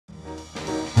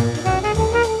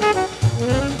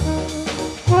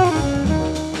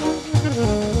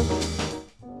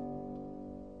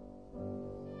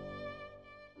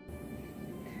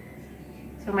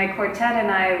quartet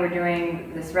and I were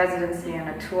doing this residency and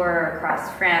a tour across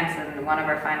France, and one of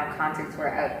our final concerts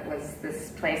was this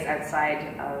place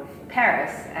outside of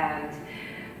Paris, and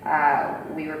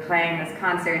we were playing this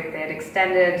concert. They had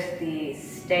extended the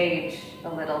stage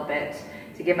a little bit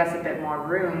to give us a bit more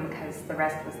room because the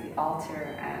rest was the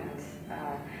altar, and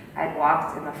I'd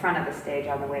walked in the front of the stage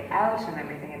on the way out and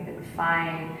everything had been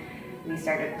fine. We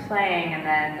started playing, and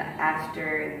then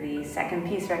after the second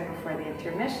piece, right before the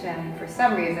intermission, for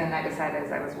some reason I decided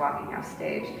as I was walking off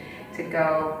stage to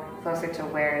go closer to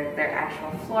where their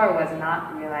actual floor was,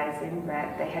 not realizing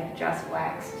that they had just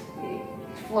waxed the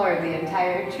floor of the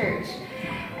entire church.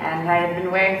 And I had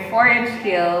been wearing 4-inch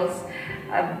heels,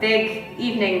 a big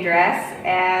evening dress,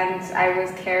 and I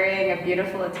was carrying a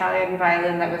beautiful Italian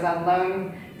violin that was on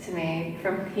loan to me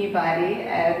from Peabody,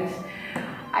 and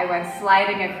I went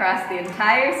sliding across the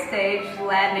entire stage,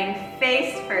 landing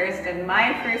face first, and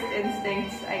my first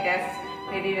instinct, I guess,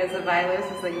 maybe as a violinist,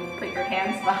 is that you put your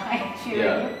hands behind you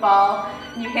and you fall,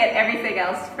 and you hit everything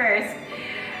else first.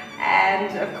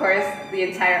 And of course, the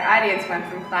entire audience went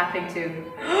from clapping to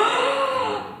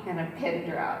and a pin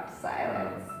drop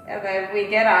silence. And then we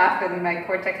get off, and my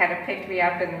quartet kind of picked me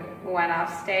up and went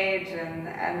off stage, and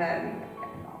then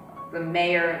the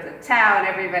mayor of the town,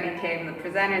 everybody came, the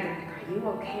presenters, and are you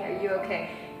okay? Are you okay?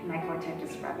 And my quartet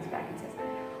just runs back and says,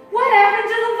 what happened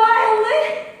to the violin?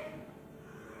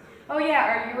 Oh yeah,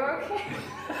 are you okay?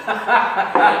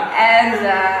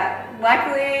 And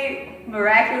luckily,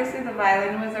 miraculously, the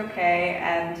violin was okay,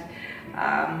 and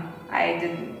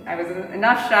I was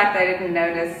enough shocked that I didn't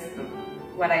notice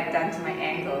what I'd done to my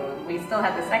ankle. We still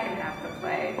had the second half to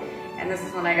play, and this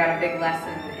is when I got a big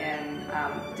lesson in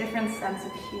different sense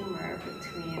of humor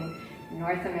between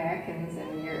North Americans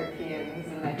and Europeans,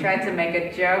 and I tried to make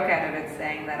a joke out of it,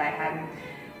 saying that I hadn't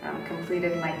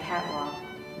completed my catwalk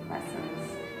lessons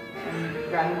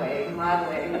and runway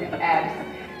modeling, and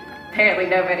apparently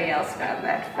nobody else found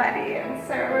that funny, and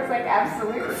so it was like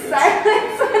absolute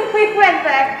silence when we went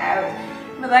back out.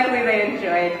 But luckily they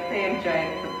enjoyed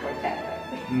the quartet that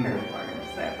we performed,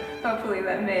 so hopefully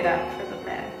that made up for the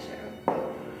bad joke.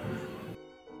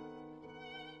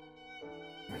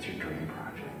 What's your dream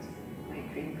project? My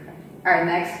dream project? Our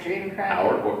next dream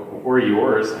project? Or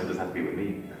yours, it doesn't have to be with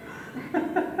me.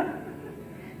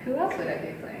 Who else would I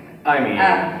be playing with? I mean,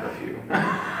 a few.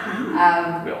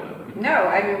 We all know them. No,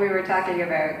 I mean, we were talking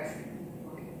about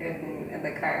in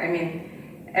the car. I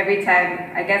mean, every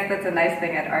time, I guess that's a nice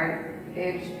thing at our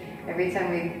age, every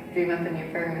time we dream up a new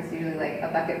program, it's usually like a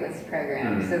bucket list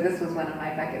program. So this was one of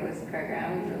my bucket list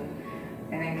programs,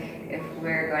 and I think if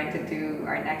we're going to do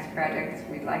our next project,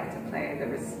 we'd like to play the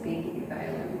Respighi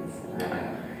violins.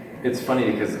 It's funny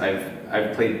because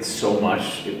I've played so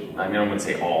much. I mean, I wouldn't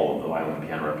say all of the violin and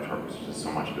piano repertoire, because there's just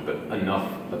so much of it, but enough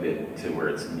of it to where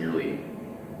it's nearly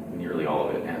all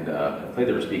of it. And I've played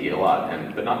the Respighi a lot,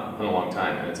 but not in a long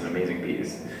time, and it's an amazing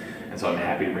piece. And so I'm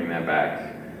happy to bring that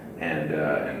back. And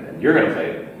you're going to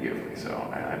play it beautifully, so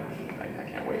I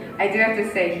can't wait. I do have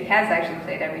to say, he has actually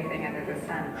played everything under the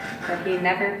sun, but he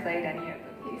never played any of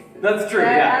the pieces. That's true,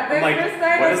 yeah. I'm like,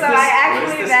 what is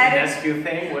this Nescu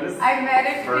thing? What is I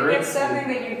managed to get something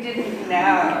that you didn't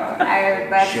know.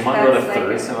 Schumann wrote a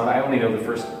third, so I only know the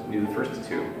first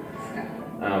two.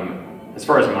 As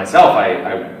far as myself,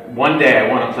 one day I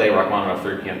want to play Rachmaninoff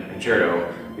Third Piano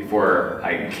Concerto before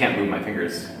I can't move my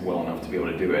fingers well enough to be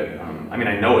able to do it. I mean,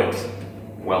 I know it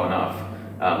well enough,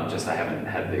 just I haven't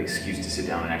had the excuse to sit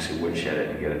down and actually woodshed it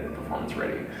and get it performance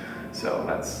ready. So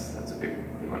that's a big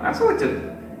one. I also like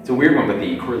to. It's a weird one, but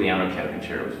the Corleone Piano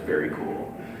Concerto was very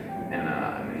cool, and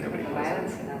I mean, nobody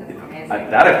plays it.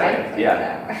 That I played,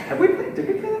 yeah. Have we played? Did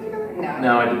we play that together? No.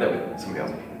 No, I did that with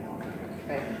somebody else.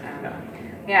 But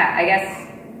yeah, I guess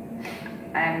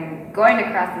I'm going to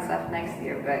cross this up next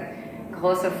year, but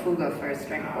Grosse Fuge for a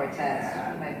string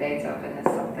quartet by Beethoven is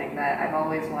something that I've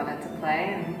always wanted to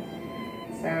play, and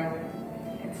so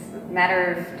it's a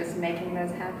matter of just making those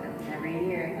happen every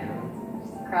year, you know.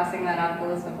 Crossing that off the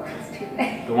list before it's too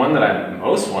late. The one that I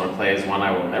most want to play is one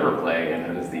I will never play, and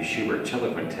it is the Sheppard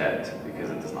Cello Quintet, because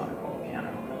it does not involve piano.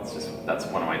 That's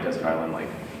one of my desert island, like,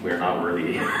 we're not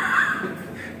worthy,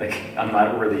 like, I'm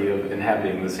not worthy of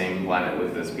inhabiting the same planet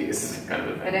with this piece, kind of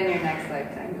a thing. But in your next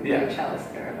lifetime, you'll be a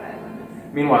cellist or a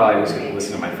violinist. Meanwhile, I just get to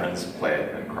listen to my friends play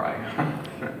it and cry.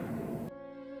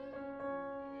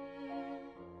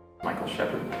 Michael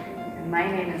Sheppard. And my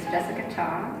name is Jessica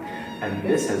Tong. And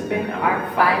this has been our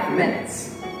 5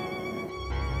 minutes.